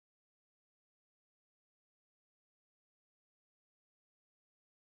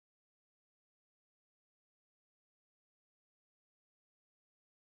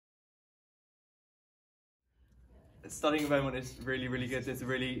studying at Beaumont is really, really good. There's a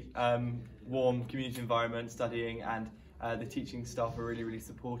really warm community environment studying, and the teaching staff are really, really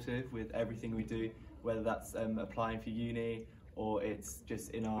supportive with everything we do, whether that's applying for uni or it's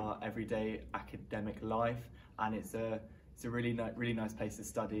just in our everyday academic life. And it's a really nice place to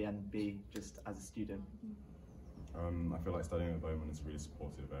study and be just as a student. I feel like studying at Beaumont is a really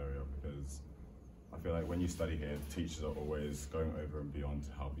supportive area, because I feel like when you study here, the teachers are always going over and beyond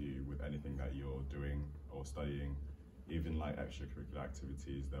to help you with anything that you're doing or studying. Even like extracurricular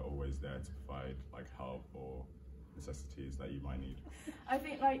activities, they're always there to provide like help or necessities that you might need. I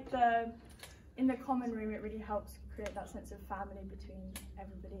think like in the common room, it really helps create that sense of family between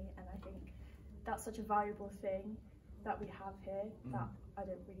everybody, and I think that's such a valuable thing that we have here that I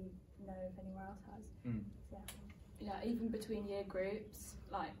don't really know if anywhere else has. So, yeah, even between year groups,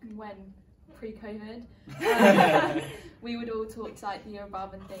 like when pre-COVID, we would all talk to like the year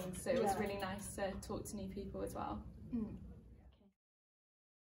above and things, so it was really nice to talk to new people as well.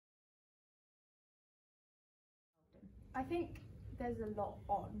 I think there's a lot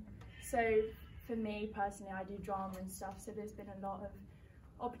on. So for me personally, I do drama and stuff, so there's been a lot of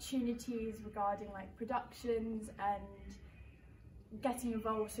opportunities regarding like productions and getting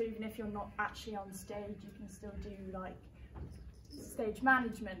involved. So even if you're not actually on stage, you can still do like stage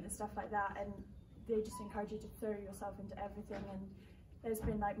management and stuff like that, and they just encourage you to throw yourself into everything. And there's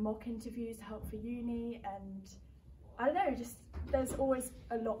been like mock interviews to help for uni, and I don't know, just there's always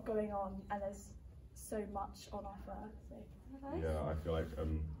a lot going on, and there's so much on offer. So. Yeah, I feel like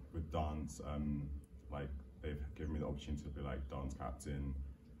with dance, like they've given me the opportunity to be like dance captain,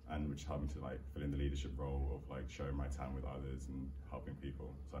 and which helped me to like fill in the leadership role of like showing my talent with others and helping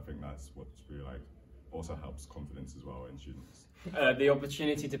people. So I think that's what's really like also helps confidence as well in students. The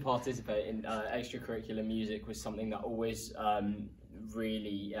opportunity to participate in extracurricular music was something that always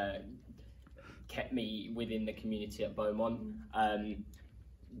really kept me within the community at Beaumont.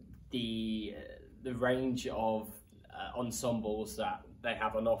 The range of ensembles that they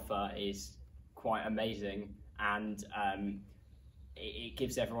have on offer is quite amazing, and it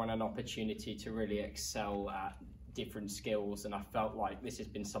gives everyone an opportunity to really excel at different skills, and I felt like this has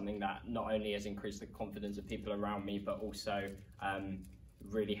been something that not only has increased the confidence of people around me, but also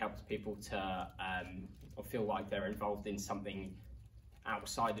really helps people to feel like they're involved in something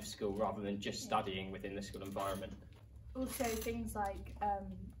outside of school rather than just studying within the school environment. Also things like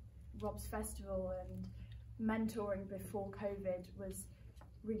Rob's Festival and mentoring before COVID was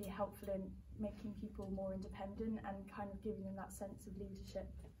really helpful in making people more independent and kind of giving them that sense of leadership,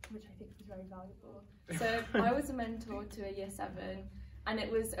 which I think was very valuable. So I was a mentor to a year 7, and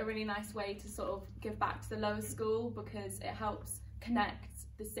it was a really nice way to sort of give back to the lower school, because it helps connect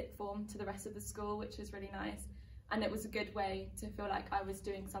the sixth form to the rest of the school, which is really nice, and it was a good way to feel like I was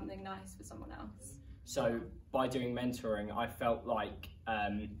doing something nice for someone else. So by doing mentoring, I felt like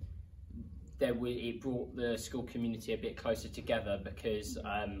it brought the school community a bit closer together, because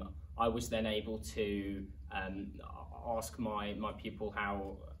I was then able to ask my pupil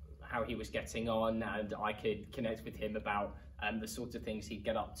how he was getting on, and I could connect with him about the sorts of things he'd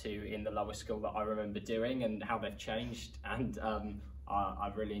get up to in the lower school that I remember doing and how they've changed, and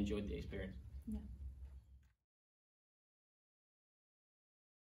I've really enjoyed the experience.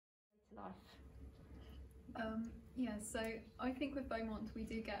 Yeah, so I think with Beaumont we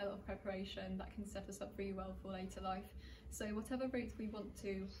do get a lot of preparation that can set us up really well for later life. So whatever route we want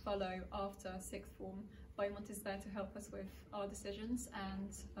to follow after sixth form, Beaumont is there to help us with our decisions, and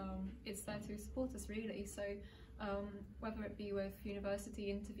it's there to support us really. So whether it be with university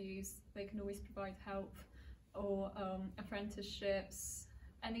interviews, they can always provide help, or apprenticeships,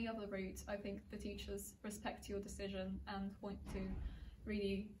 any other route. I think the teachers respect your decision and want to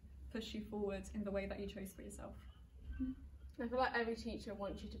really push you forward in the way that you chose for yourself. I feel like every teacher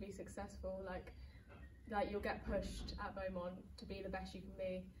wants you to be successful, like you'll get pushed at Beaumont to be the best you can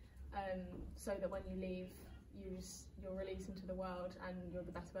be, so that when you leave, you're released into the world and you're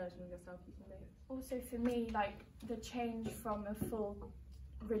the best version of yourself you can be. Also for me, like the change from a full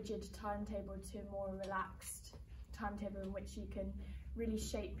rigid timetable to a more relaxed timetable in which you can really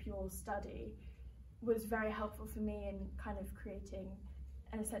shape your study was very helpful for me in kind of creating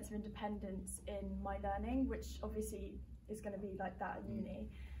a sense of independence in my learning, which obviously is going to be like that at uni.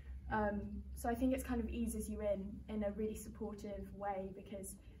 So I think it's kind of eases you in a really supportive way,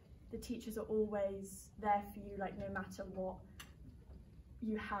 because the teachers are always there for you, like no matter what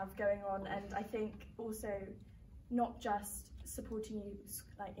you have going on. And I think also not just supporting you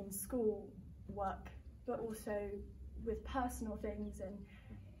like in school work, but also with personal things, and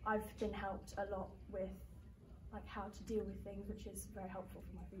I've been helped a lot with like how to deal with things, which is very helpful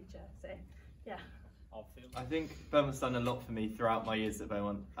for my future. So yeah. I'll feel. I think Beaumont's done a lot for me throughout my years at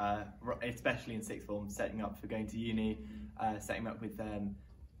Beaumont, especially in sixth form, setting up for going to uni, setting up with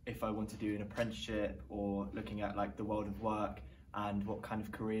if I want to do an apprenticeship, or looking at like the world of work and what kind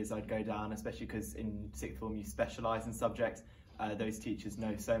of careers I'd go down, especially because in sixth form you specialise in subjects. Those teachers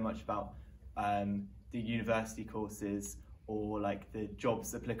know so much about the university courses or like the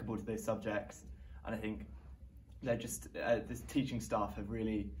jobs applicable to those subjects, and I think they're just the teaching staff have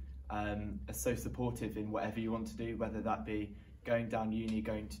really are so supportive in whatever you want to do, whether that be going down uni,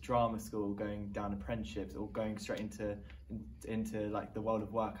 going to drama school, going down apprenticeships, or going straight into like the world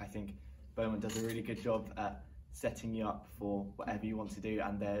of work. I think Beaumont does a really good job at setting you up for whatever you want to do,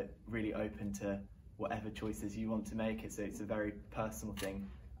 and they're really open to whatever choices you want to make. It's a very personal thing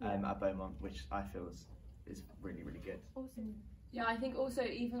at Beaumont, which I feel is really, really good. Awesome. Yeah, I think also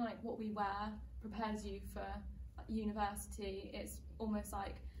even like what we wear prepares you for like, university. It's almost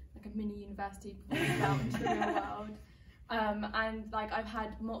like a mini university before you go out into the real world. And like I've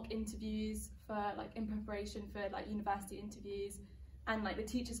had mock interviews for like in preparation for like university interviews, and like the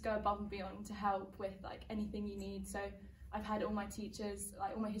teachers go above and beyond to help with like anything you need. So I've had all my teachers,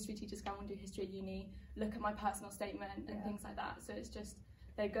 like all my history teachers, come and do history at uni, look at my personal statement and things like that. So it's just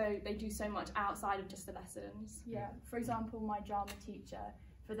they do so much outside of just the lessons. Yeah, for example, my drama teacher,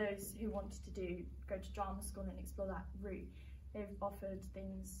 for those who wanted to go to drama school and explore that route, they've offered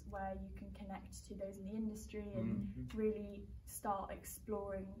things where you can connect to those in the industry and really start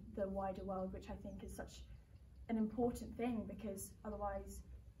exploring the wider world, which I think is such an important thing, because otherwise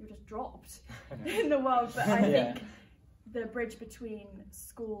you're just dropped in the world. But I think the bridge between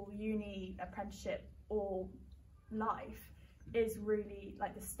school, uni, apprenticeship or life is really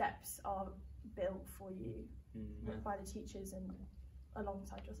like the steps are built for you by the teachers and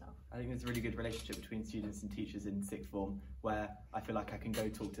alongside yourself. I think there's a really good relationship between students and teachers in sixth form, where I feel like I can go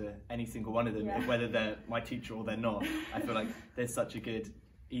talk to any single one of them, whether they're my teacher or they're not. I feel like there's such a good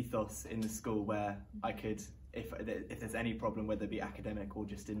ethos in the school where I could, if there's any problem, whether it be academic or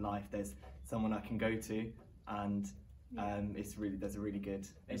just in life, there's someone I can go to, and there's a really good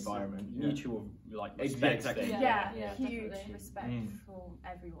environment. Mutual like respect. Exactly. Huge definitely. respect for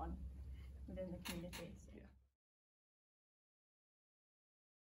everyone within the community.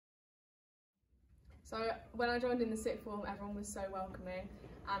 So when I joined in the sixth form, everyone was so welcoming,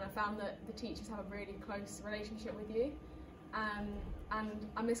 and I found that the teachers have a really close relationship with you. And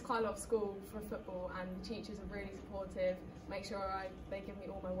I miss quite a lot of school for football, and the teachers are really supportive, make sure they give me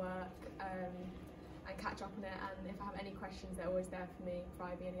all my work and catch up on it, and if I have any questions they're always there for me,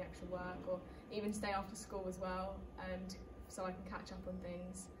 provide me any extra work, or even stay after school as well, and so I can catch up on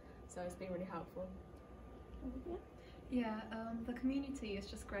things. So it's been really helpful. Yeah, the community is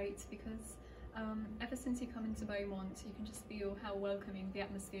just great because ever since you come into Beaumont, you can just feel how welcoming the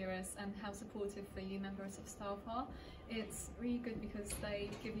atmosphere is and how supportive the members of staff are. It's really good because they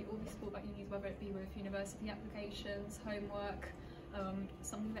give you all the support that you need, whether it be with university applications, homework,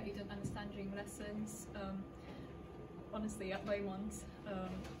 something that you don't understand during lessons. Honestly, at Beaumont,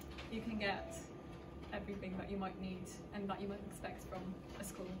 you can get everything that you might need and that you might expect from a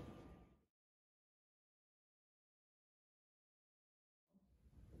school.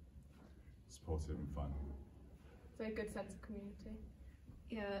 Supportive and fun. So a good sense of community.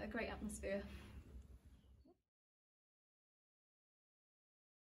 Yeah, a great atmosphere.